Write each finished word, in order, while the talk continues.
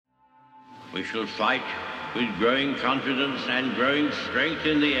We shall fight with growing confidence and growing strength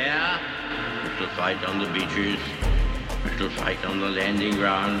in the air. We shall fight on the beaches. We shall fight on the landing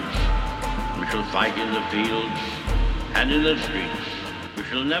grounds. We shall fight in the fields and in the streets. We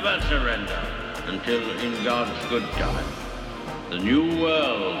shall never surrender until, in God's good time, the new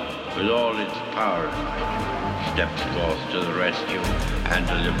world, with all its power and might, steps forth to the rescue and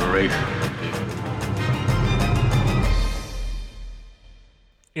the liberation of people.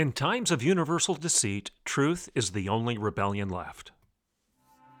 In times of universal deceit, truth is the only rebellion left.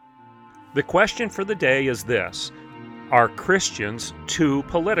 The question for the day is this: are Christians too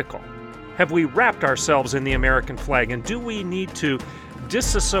political? Have we wrapped ourselves in the American flag, and do we need to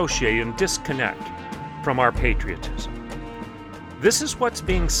disassociate and disconnect from our patriotism? This is what's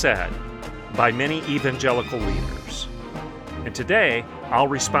being said by many evangelical leaders. And today, I'll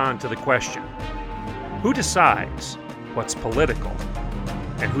respond to the question: who decides what's political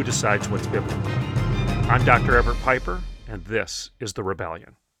and who decides what's biblical? I'm Dr. Everett Piper, and this is The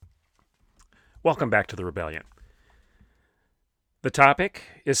Rebellion. Welcome back to The Rebellion. The topic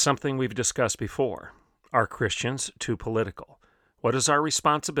is something we've discussed before. Are Christians too political? What is our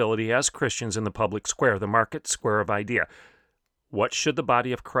responsibility as Christians in the public square, the market square of idea? What should the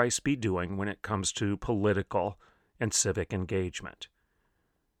body of Christ be doing when it comes to political and civic engagement?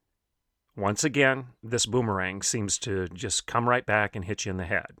 Once again, this boomerang seems to just come right back and hit you in the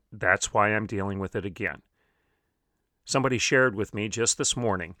head. That's why I'm dealing with it again. Somebody shared with me just this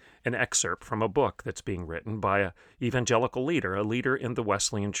morning an excerpt from a book that's being written by an evangelical leader, a leader in the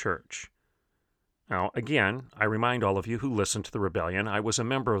Wesleyan Church. Now, again, I remind all of you who listen to The Rebellion, I was a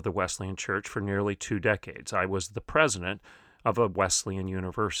member of the Wesleyan Church for nearly 2 decades. I was the president of a Wesleyan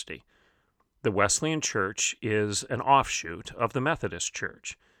university. The Wesleyan Church is an offshoot of the Methodist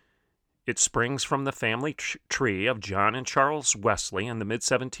Church. It springs from the family tree of John and Charles Wesley in the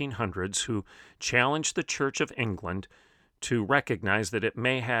mid-1700s, who challenged the Church of England to recognize that it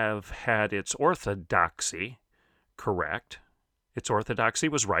may have had its orthodoxy correct. Its orthodoxy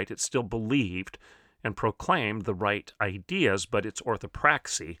was right. It still believed and proclaimed the right ideas, but its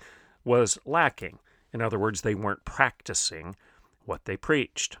orthopraxy was lacking. In other words, they weren't practicing what they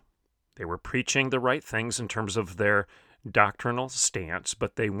preached. They were preaching the right things in terms of their doctrinal stance,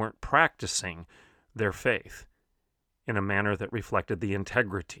 but they weren't practicing their faith in a manner that reflected the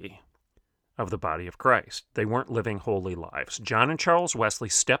integrity of the body of Christ. They weren't living holy lives. John and Charles Wesley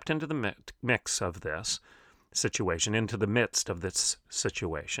stepped into the mix of this situation, into the midst of this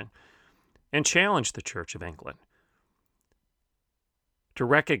situation, and challenged the Church of England to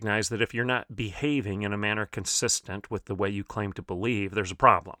recognize that if you're not behaving in a manner consistent with the way you claim to believe, there's a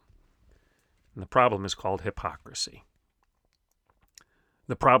problem. And the problem is called hypocrisy.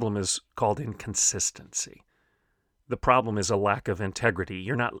 The problem is called inconsistency. The problem is a lack of integrity.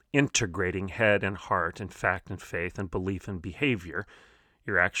 You're not integrating head and heart and fact and faith and belief and behavior.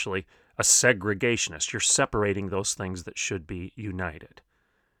 You're actually a segregationist. You're separating those things that should be united.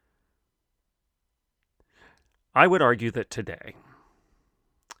 I would argue that today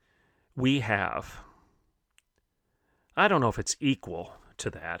we have, I don't know if it's equal to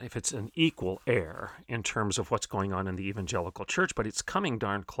that, if it's an equal air in terms of what's going on in the evangelical church, but it's coming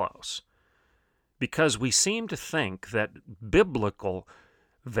darn close. Because we seem to think that biblical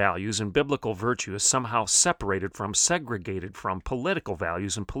values and biblical virtue is somehow separated from, segregated from political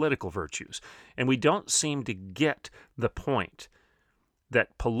values and political virtues. And we don't seem to get the point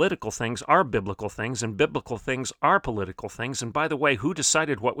that political things are biblical things and biblical things are political things. And by the way, who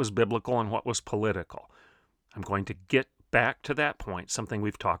decided what was biblical and what was political? I'm going to get back to that point, something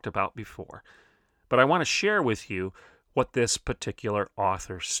we've talked about before. But I want to share with you what this particular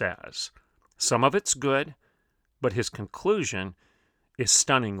author says. Some of it's good, but his conclusion is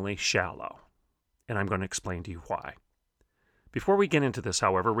stunningly shallow. And I'm going to explain to you why. Before we get into this,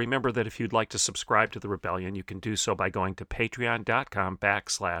 however, remember that if you'd like to subscribe to The Rebellion, you can do so by going to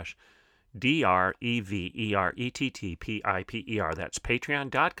patreon.com/DREVERETTPIPER. That's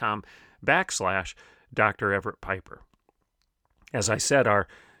patreon.com/Dr. Everett Piper. As I said, our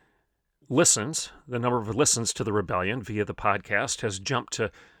listens, the number of listens to The Rebellion via the podcast has jumped to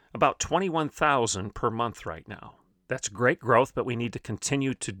about 21,000 per month right now. That's great growth, but we need to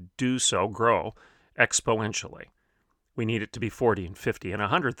continue to do so, grow exponentially. We need it to be 40 and 50 and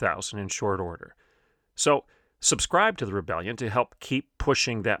 100,000 in short order. So subscribe to The Rebellion to help keep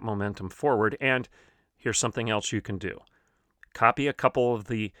pushing that momentum forward. And here's something else you can do. Copy a couple of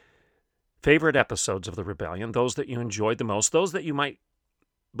the favorite episodes of The Rebellion, those that you enjoyed the most, those that you might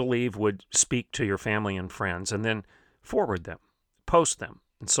believe would speak to your family and friends, and then forward them, post them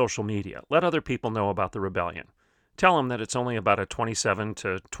in social media. Let other people know about The Rebellion. Tell them that it's only about a 27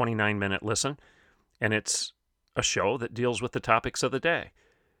 to 29-minute listen, and it's a show that deals with the topics of the day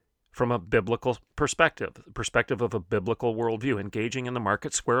from a biblical perspective, the perspective of a biblical worldview, engaging in the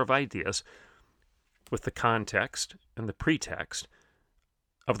market square of ideas with the context and the pretext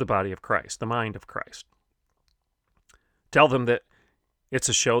of the body of Christ, the mind of Christ. Tell them that it's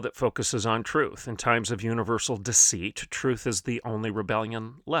a show that focuses on truth. In times of universal deceit, truth is the only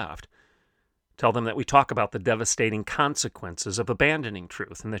rebellion left. Tell them that we talk about the devastating consequences of abandoning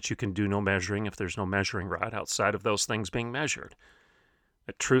truth and that you can do no measuring if there's no measuring rod outside of those things being measured.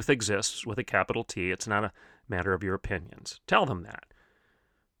 That truth exists with a capital T. It's not a matter of your opinions. Tell them that.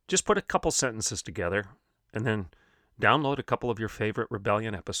 Just put a couple sentences together and then download a couple of your favorite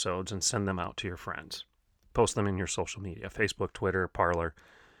Rebellion episodes and send them out to your friends. Post them in your social media, Facebook, Twitter, Parler,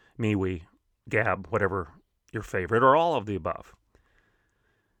 MeWe, Gab, whatever your favorite, or all of the above.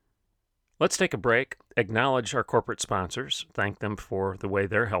 Let's take a break, acknowledge our corporate sponsors, thank them for the way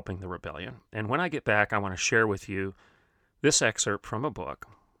they're helping the rebellion. And when I get back, I want to share with you this excerpt from a book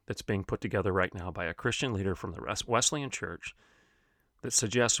that's being put together right now by a Christian leader from the Wesleyan Church that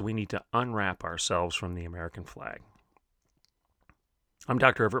suggests we need to unwrap ourselves from the American flag. I'm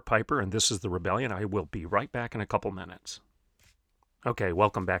Dr. Everett Piper, and this is The Rebellion. I will be right back in a couple minutes. Okay,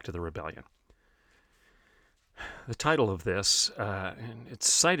 welcome back to The Rebellion. The title of this,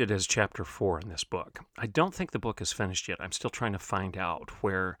 it's cited as Chapter 4 in this book. I don't think the book is finished yet. I'm still trying to find out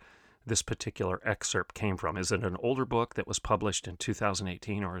where this particular excerpt came from. Is it an older book that was published in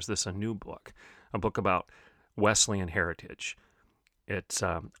 2018, or is this a new book? A book about Wesleyan heritage. It's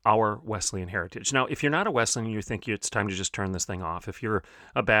Our Wesleyan Heritage. Now, if you're not a Wesleyan, you think it's time to just turn this thing off. If you're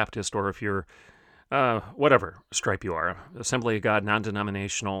a Baptist, or if you're whatever stripe you are, Assembly of God,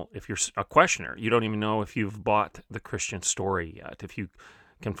 non-denominational, if you're a questioner, you don't even know if you've bought the Christian story yet, if you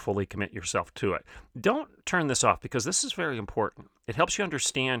can fully commit yourself to it. Don't turn this off, because this is very important. It helps you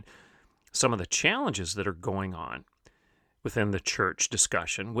understand some of the challenges that are going on within the church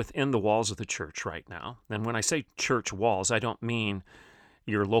discussion, within the walls of the church right now. And when I say church walls, I don't mean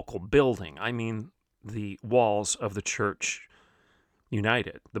your local building. I mean the walls of the church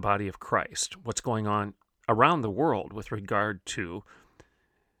united, the body of Christ, what's going on around the world with regard to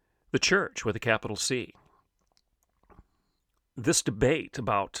the church with a capital C. This debate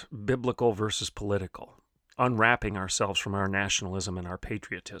about biblical versus political, unwrapping ourselves from our nationalism and our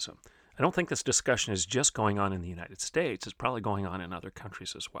patriotism. I don't think this discussion is just going on in the United States. It's probably going on in other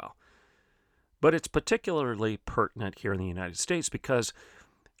countries as well. But it's particularly pertinent here in the United States because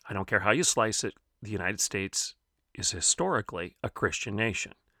I don't care how you slice it, the United States is historically a Christian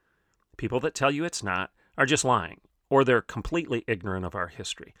nation. People that tell you it's not are just lying, or they're completely ignorant of our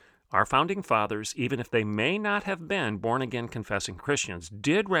history. Our founding fathers, even if they may not have been born-again confessing Christians,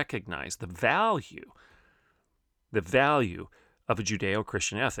 did recognize the value of a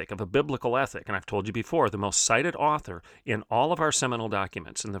Judeo-Christian ethic, of a biblical ethic. And I've told you before, the most cited author in all of our seminal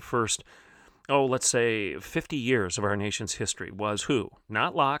documents in the first, let's say 50 years of our nation's history was who?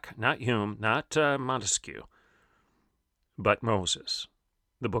 Not Locke, not Hume, not Montesquieu, but Moses,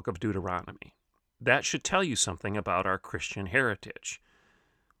 the book of Deuteronomy. That should tell you something about our Christian heritage.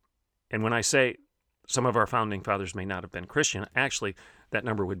 And when I say some of our founding fathers may not have been Christian, actually, that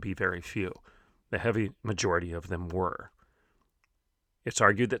number would be very few. The heavy majority of them were. It's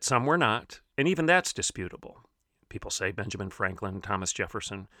argued that some were not, and even that's disputable. People say Benjamin Franklin, Thomas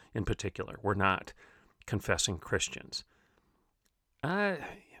Jefferson in particular, were not confessing Christians. By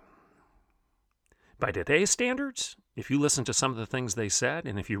today's standards, if you listen to some of the things they said,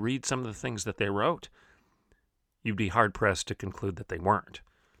 and if you read some of the things that they wrote, you'd be hard-pressed to conclude that they weren't.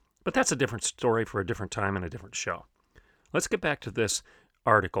 But that's a different story for a different time and a different show. Let's get back to this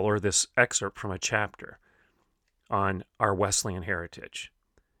article, or this excerpt from a chapter on our Wesleyan heritage.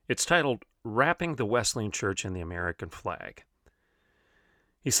 It's titled, Wrapping the Wesleyan Church in the American Flag.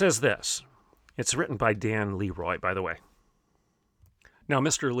 He says this. It's written by Dan Leroy, by the way. Now,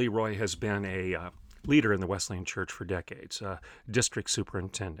 Mr. Leroy has been a leader in the Wesleyan Church for decades, district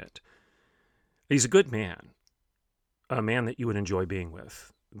superintendent. He's a good man, a man that you would enjoy being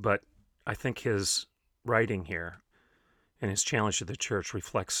with. But I think his writing here and his challenge to the church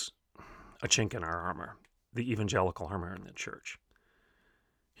reflects a chink in our armor, the evangelical armor in the church.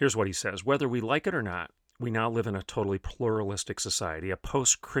 Here's what he says. Whether we like it or not, we now live in a totally pluralistic society, a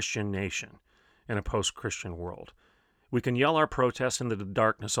post-Christian nation, and a post-Christian world. We can yell our protest into the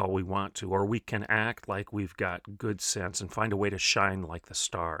darkness all we want to, or we can act like we've got good sense and find a way to shine like the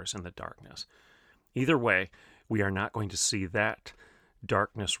stars in the darkness. Either way, we are not going to see that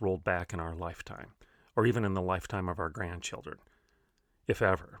darkness rolled back in our lifetime, or even in the lifetime of our grandchildren, if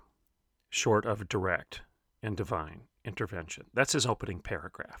ever, short of direct and divine intervention. That's his opening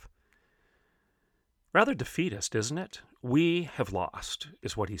paragraph. Rather defeatist, isn't it? We have lost,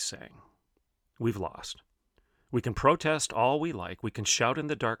 is what he's saying. We've lost. We can protest all we like. We can shout in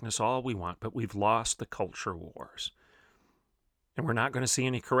the darkness all we want, but we've lost the culture wars. And we're not going to see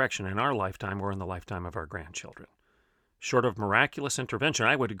any correction in our lifetime or in the lifetime of our grandchildren. Short of miraculous intervention,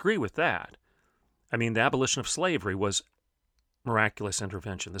 I would agree with that. I mean, the abolition of slavery was miraculous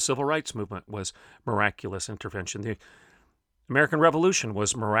intervention. The civil rights movement was miraculous intervention. The American Revolution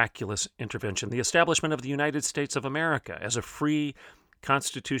was miraculous intervention. The establishment of the United States of America as a free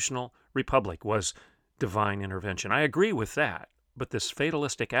constitutional republic was divine intervention. I agree with that, but this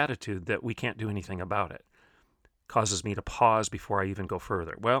fatalistic attitude that we can't do anything about it causes me to pause before I even go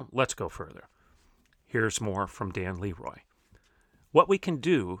further. Well, let's go further. Here's more from Dan Leroy. What we can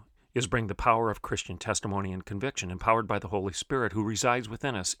do is bring the power of Christian testimony and conviction, empowered by the Holy Spirit who resides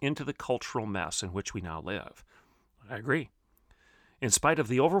within us, into the cultural mess in which we now live. I agree. In spite of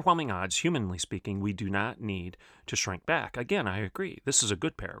the overwhelming odds, humanly speaking, we do not need to shrink back. Again, I agree. This is a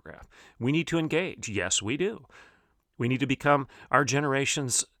good paragraph. We need to engage. Yes, we do. We need to become our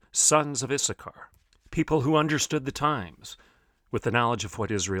generation's sons of Issachar, people who understood the times with the knowledge of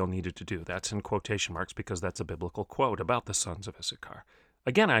what Israel needed to do. That's in quotation marks because that's a biblical quote about the sons of Issachar.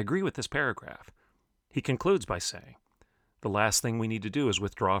 Again, I agree with this paragraph. He concludes by saying, the last thing we need to do is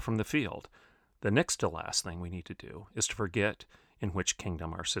withdraw from the field. The next to last thing we need to do is to forget in which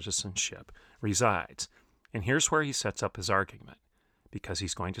kingdom our citizenship resides. And here's where he sets up his argument, because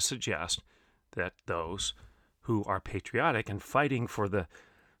he's going to suggest that those who are patriotic and fighting for the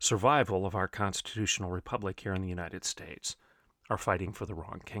survival of our constitutional republic here in the United States are fighting for the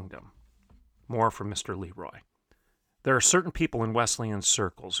wrong kingdom. More from Mr. Leroy. There are certain people in Wesleyan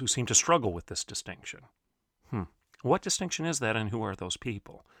circles who seem to struggle with this distinction. What distinction is that, and who are those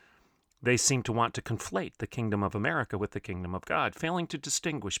people? They seem to want to conflate the kingdom of America with the kingdom of God, failing to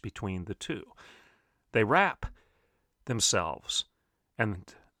distinguish between the two. They wrap themselves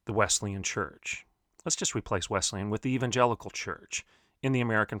and the Wesleyan Church. Let's just replace Wesleyan with the evangelical church in the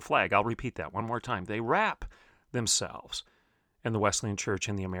American flag. I'll repeat that one more time. They wrap themselves and the Wesleyan Church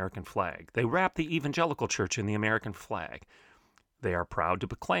in the American flag. They wrap the evangelical church in the American flag. They are proud to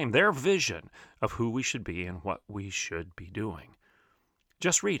proclaim their vision of who we should be and what we should be doing.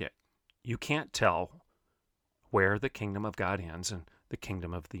 Just read it. You can't tell where the kingdom of God ends and the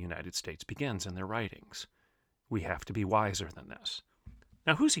kingdom of the United States begins in their writings. We have to be wiser than this.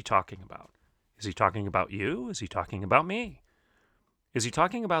 Now, who's he talking about? Is he talking about you? Is he talking about me? Is he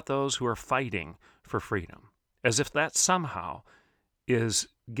talking about those who are fighting for freedom? As if that somehow is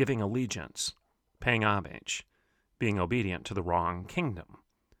giving allegiance, paying homage, being obedient to the wrong kingdom,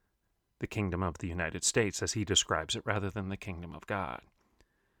 the kingdom of the United States, as he describes it, rather than the kingdom of God.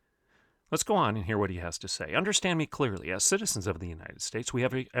 Let's go on and hear what he has to say. Understand me clearly. As citizens of the United States, we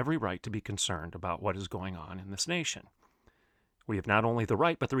have every right to be concerned about what is going on in this nation. We have not only the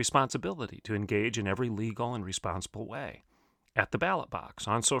right, but the responsibility to engage in every legal and responsible way, at the ballot box,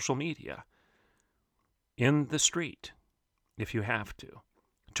 on social media, in the street, if you have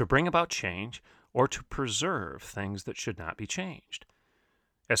to bring about change or to preserve things that should not be changed.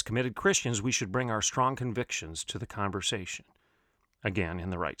 As committed Christians, we should bring our strong convictions to the conversation. Again, in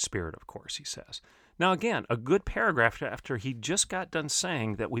the right spirit, of course, he says. Now, again, a good paragraph after he just got done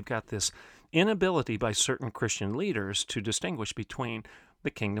saying that we've got this inability by certain Christian leaders to distinguish between the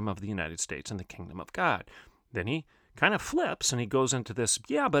kingdom of the United States and the kingdom of God. Then he kind of flips and he goes into this,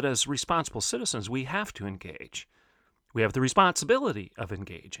 but as responsible citizens, we have to engage. We have the responsibility of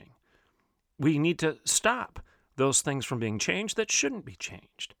engaging. We need to stop those things from being changed that shouldn't be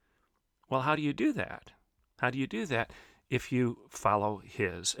changed. Well, how do you do that? How do you do that if you follow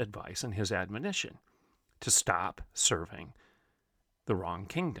his advice and his admonition to stop serving the wrong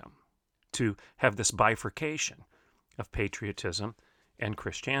kingdom, to have this bifurcation of patriotism and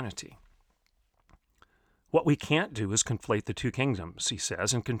Christianity? What we can't do is conflate the two kingdoms, he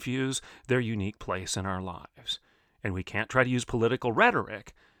says, and confuse their unique place in our lives. And we can't try to use political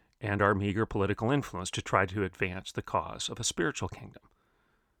rhetoric and our meager political influence to try to advance the cause of a spiritual kingdom.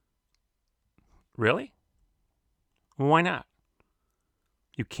 Really? Why not?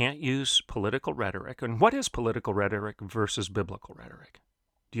 You can't use political rhetoric. And what is political rhetoric versus biblical rhetoric?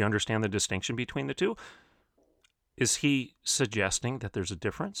 Do you understand the distinction between the two? Is he suggesting that there's a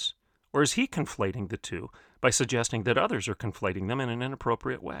difference? Or is he conflating the two by suggesting that others are conflating them in an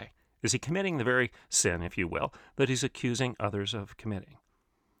inappropriate way? Is he committing the very sin, if you will, that he's accusing others of committing?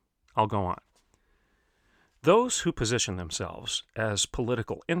 I'll go on. Those who position themselves as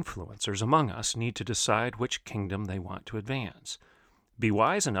political influencers among us need to decide which kingdom they want to advance. Be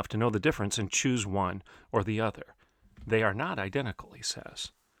wise enough to know the difference and choose one or the other. They are not identical, he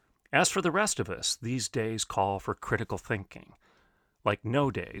says. As for the rest of us, these days call for critical thinking, like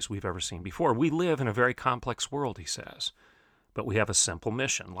no days we've ever seen before. We live in a very complex world, he says, but we have a simple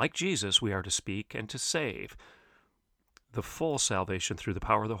mission. Like Jesus, we are to speak and to save the full salvation through the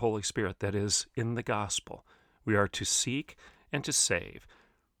power of the Holy Spirit that is in the gospel. We are to seek and to save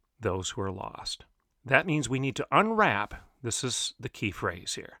those who are lost. That means we need to unwrap, this is the key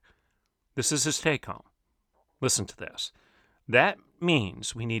phrase here. This is his take home. Listen to this. That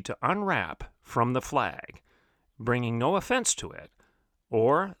means we need to unwrap from the flag, bringing no offense to it,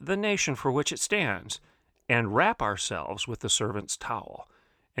 or the nation for which it stands, and wrap ourselves with the servant's towel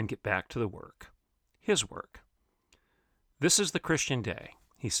and get back to the work, his work. This is the Christian day,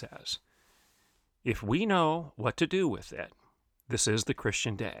 he says. If we know what to do with it, this is the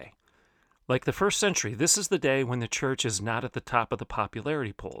Christian day. Like the first century, this is the day when the church is not at the top of the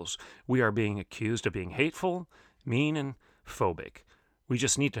popularity polls. We are being accused of being hateful, mean, and phobic. We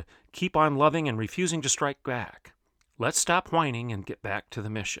just need to keep on loving and refusing to strike back. Let's stop whining and get back to the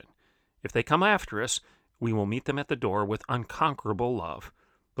mission. If they come after us, we will meet them at the door with unconquerable love,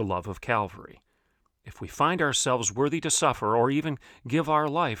 the love of Calvary. If we find ourselves worthy to suffer or even give our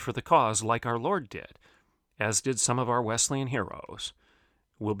life for the cause like our Lord did, as did some of our Wesleyan heroes,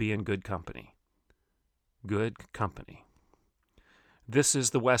 we'll be in good company. Good company. This is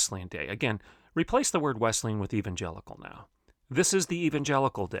the Wesleyan day. Again, replace the word Wesleyan with evangelical now. This is the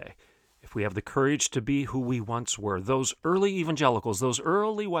evangelical day. If we have the courage to be who we once were, those early evangelicals, those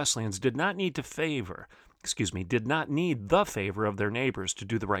early Wesleyans did not need the favor of their neighbors to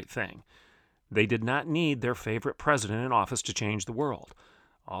do the right thing. They did not need their favorite president in office to change the world.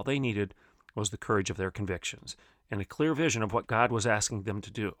 All they needed was the courage of their convictions and a clear vision of what God was asking them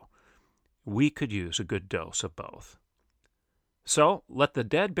to do. We could use a good dose of both. So let the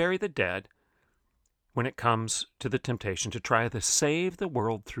dead bury the dead when it comes to the temptation to try to save the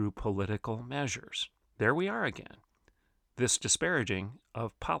world through political measures. There we are again, this disparaging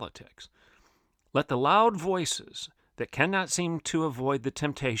of politics. Let the loud voices that cannot seem to avoid the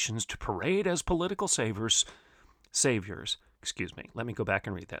temptations to parade as political saviors, let me go back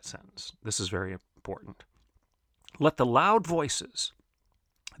and read that sentence. This is very important. Let the loud voices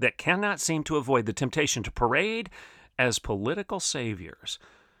that cannot seem to avoid the temptation to parade as political saviors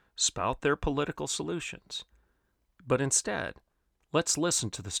spout their political solutions. But instead, let's listen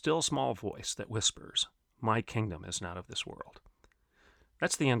to the still small voice that whispers, "My kingdom is not of this world."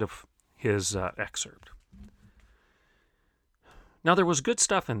 That's the end of his excerpt. Now, there was good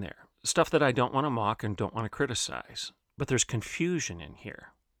stuff in there, stuff that I don't want to mock and don't want to criticize, but there's confusion in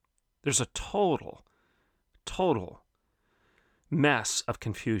here. There's a total mess of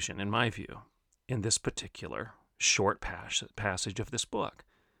confusion, in my view, in this particular short passage of this book.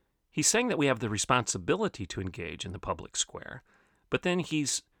 He's saying that we have the responsibility to engage in the public square, but then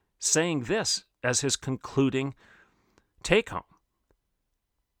he's saying this as his concluding take-home.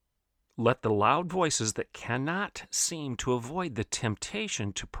 Let the loud voices that cannot seem to avoid the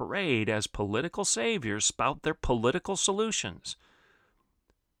temptation to parade as political saviors spout their political solutions.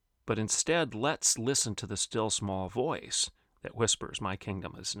 But instead, let's listen to the still small voice that whispers, "My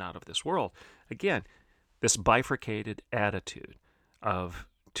kingdom is not of this world." Again, this bifurcated attitude of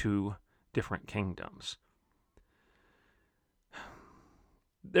two different kingdoms.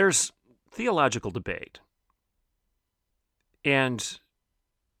 There's theological debate. And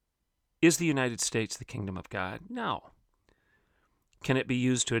is the United States the kingdom of God? No. Can it be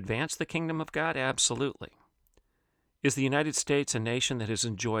used to advance the kingdom of God? Absolutely. Is the United States a nation that has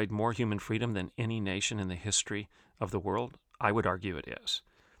enjoyed more human freedom than any nation in the history of the world? I would argue it is.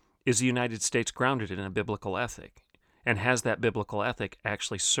 Is the United States grounded in a biblical ethic? And has that biblical ethic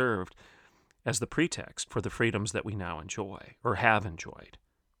actually served as the pretext for the freedoms that we now enjoy or have enjoyed?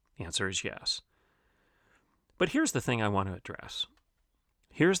 The answer is yes. But here's the thing I want to address.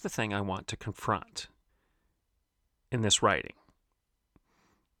 Here's the thing I want to confront in this writing,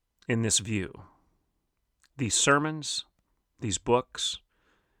 in this view. These sermons, these books,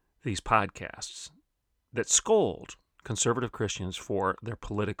 these podcasts that scold conservative Christians for their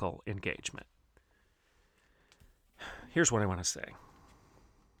political engagement. Here's what I want to say.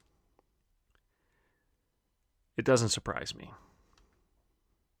 It doesn't surprise me.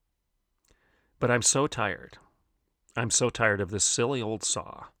 But I'm so tired. I'm so tired of this silly old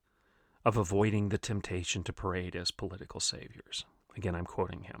saw of avoiding the temptation to parade as political saviors. Again, I'm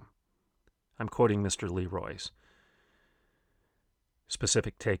quoting him. I'm quoting Mr. Leroy's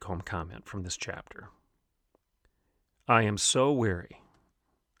specific take-home comment from this chapter. I am so weary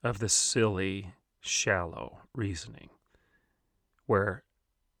of this silly, shallow reasoning where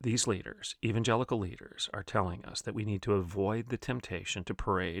these leaders, evangelical leaders, are telling us that we need to avoid the temptation to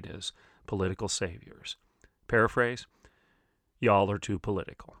parade as political saviors. Paraphrase, y'all are too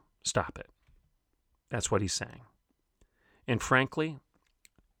political. Stop it. That's what he's saying. And frankly,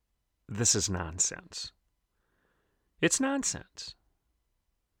 this is nonsense. It's nonsense.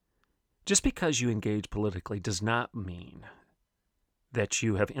 Just because you engage politically does not mean that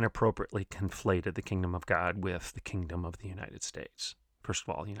you have inappropriately conflated the kingdom of God with the kingdom of the United States. First of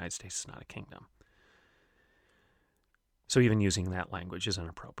all, the United States is not a kingdom. So even using that language is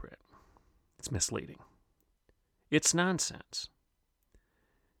inappropriate. It's misleading. It's nonsense.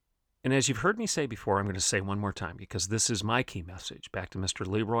 And as you've heard me say before, I'm going to say one more time, because this is my key message back to Mr.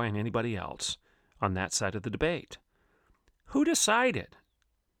 Leroy and anybody else on that side of the debate. Who decided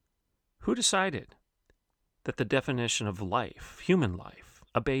that the definition of life, human life,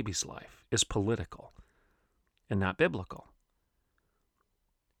 a baby's life, is political and not biblical?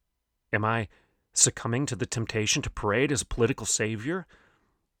 Am I succumbing to the temptation to parade as a political savior,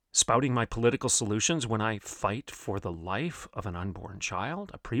 spouting my political solutions when I fight for the life of an unborn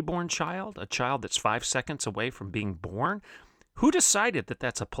child, a preborn child, a child that's 5 seconds away from being born? Who decided that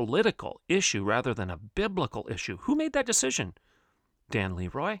that's a political issue rather than a biblical issue? Who made that decision? Dan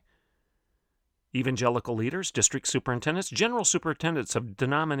Leroy? Evangelical leaders, district superintendents, general superintendents of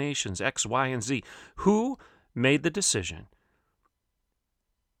denominations X, Y, and Z. Who made the decision?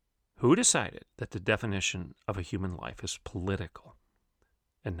 Who decided that the definition of a human life is political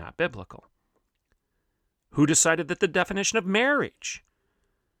and not biblical? Who decided that the definition of marriage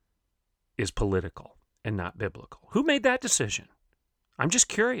is political and not biblical? Who made that decision? I'm just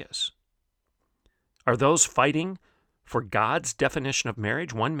curious. Are those fighting for God's definition of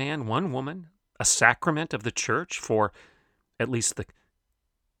marriage, one man, one woman, a sacrament of the church for at least the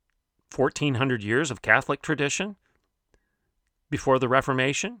 1,400 years of Catholic tradition before the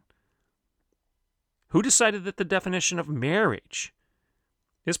Reformation? Who decided that the definition of marriage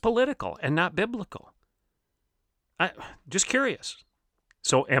is political and not biblical? Just curious.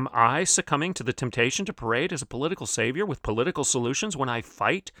 So am I succumbing to the temptation to parade as a political savior with political solutions when I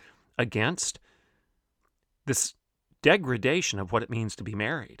fight against this degradation of what it means to be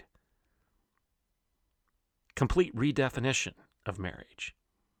married? Complete redefinition of marriage.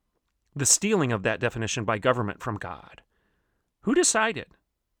 The stealing of that definition by government from God. Who decided,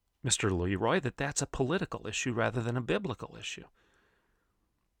 Mr. Leroy, that that's a political issue rather than a biblical issue?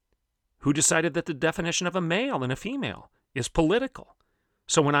 Who decided that the definition of a male and a female is political?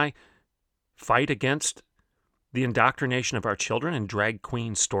 So when I fight against the indoctrination of our children in drag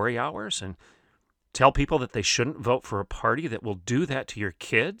queen story hours and tell people that they shouldn't vote for a party that will do that to your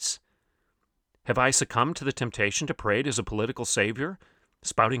kids, have I succumbed to the temptation to parade as a political savior,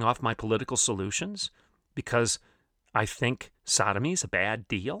 spouting off my political solutions because I think sodomy is a bad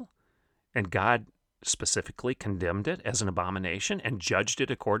deal, and God specifically condemned it as an abomination and judged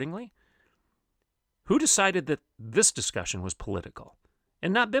it accordingly? Who decided that this discussion was political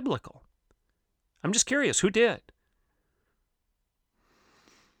and not biblical? I'm just curious, who did?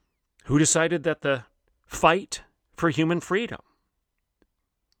 Who decided that the fight for human freedom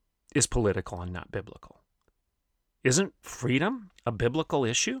is political and not biblical? Isn't freedom a biblical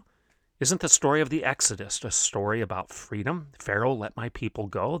issue? Isn't the story of the Exodus a story about freedom? Pharaoh let my people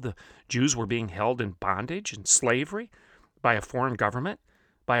go. The Jews were being held in bondage and slavery by a foreign government,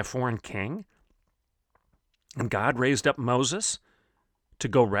 by a foreign king. And God raised up Moses to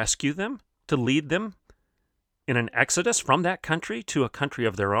go rescue them, to lead them in an exodus from that country to a country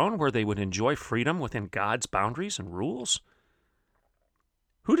of their own where they would enjoy freedom within God's boundaries and rules.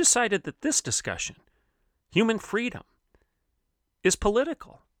 Who decided that this discussion, human freedom, is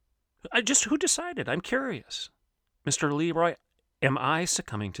political? Who decided? I'm curious. Mr. Leroy, am I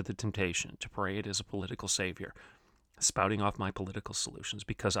succumbing to the temptation to parade as a political savior, spouting off my political solutions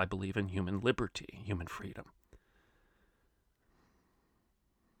because I believe in human liberty, human freedom?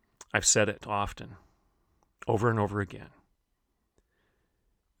 I've said it often, over and over again.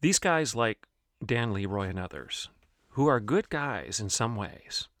 These guys like Dan Leroy and others, who are good guys in some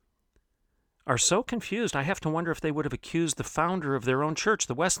ways, are so confused, I have to wonder if they would have accused the founder of their own church,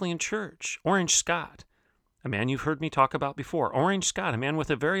 the Wesleyan Church, Orange Scott, a man you've heard me talk about before. Orange Scott, a man with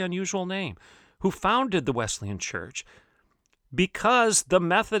a very unusual name, who founded the Wesleyan Church because the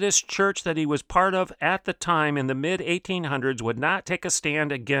Methodist church that he was part of at the time in the mid-1800s would not take a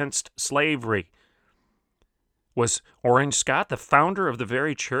stand against slavery. Was Orange Scott the founder of the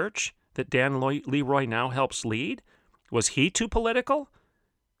very church that Dan Leroy now helps lead? Was he too political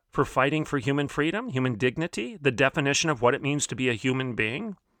for fighting for human freedom, human dignity, the definition of what it means to be a human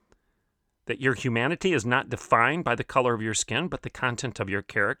being? that your humanity is not defined by the color of your skin, but the content of your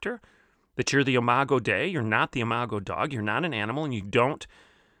character, that you're the imago Dei, you're not the imago dog, you're not an animal, and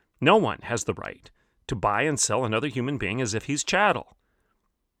no one has the right to buy and sell another human being as if he's chattel.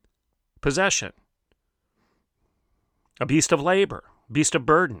 Possession. A beast of labor, beast of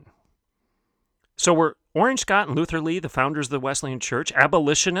burden. So were Orange Scott and Luther Lee, the founders of the Wesleyan Church,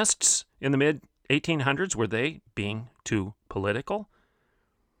 abolitionists in the mid-1800s? Were they being too political?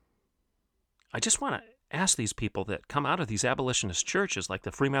 I just want to ask these people that come out of these abolitionist churches like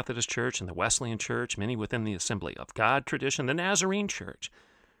the Free Methodist Church and the Wesleyan Church, many within the Assembly of God tradition, the Nazarene Church.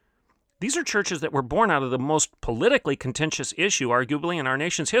 These are churches that were born out of the most politically contentious issue, arguably, in our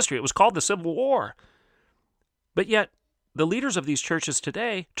nation's history. It was called the Civil War. But yet, the leaders of these churches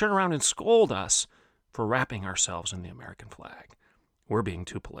today turn around and scold us for wrapping ourselves in the American flag. We're being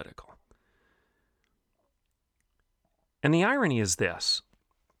too political. And the irony is this.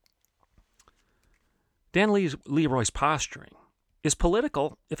 Dan Leroy's posturing is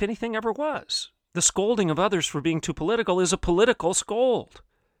political, if anything ever was. The scolding of others for being too political is a political scold.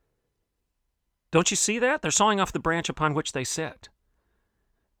 Don't you see that? They're sawing off the branch upon which they sit.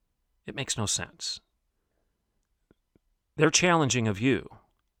 It makes no sense. Their challenging of you,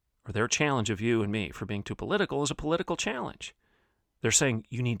 or their challenge of you and me for being too political, is a political challenge. They're saying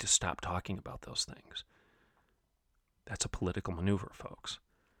you need to stop talking about those things. That's a political maneuver, folks.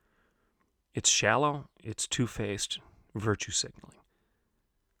 It's shallow, it's two-faced virtue signaling.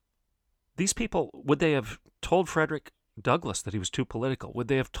 These people, would they have told Frederick Douglass that he was too political? Would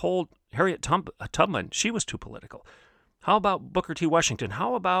they have told Harriet Tubman she was too political? How about Booker T. Washington?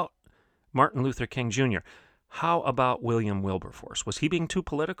 How about Martin Luther King Jr.? How about William Wilberforce? Was he being too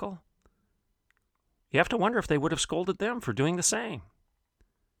political? You have to wonder if they would have scolded them for doing the same.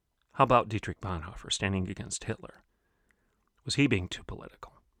 How about Dietrich Bonhoeffer standing against Hitler? Was he being too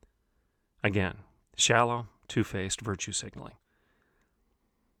political? Again, shallow, two-faced virtue signaling.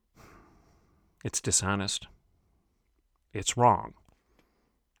 It's dishonest, it's wrong,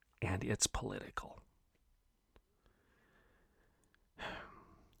 and it's political.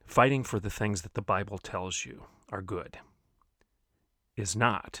 Fighting for the things that the Bible tells you are good is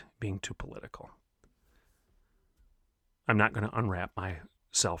not being too political. I'm not going to unwrap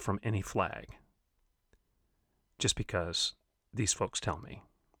myself from any flag just because these folks tell me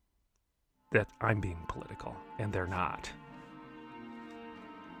that I'm being political, and they're not,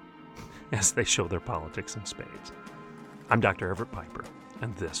 as they show their politics in spades. I'm Dr. Everett Piper,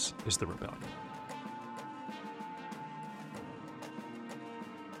 and this is The Rebellion.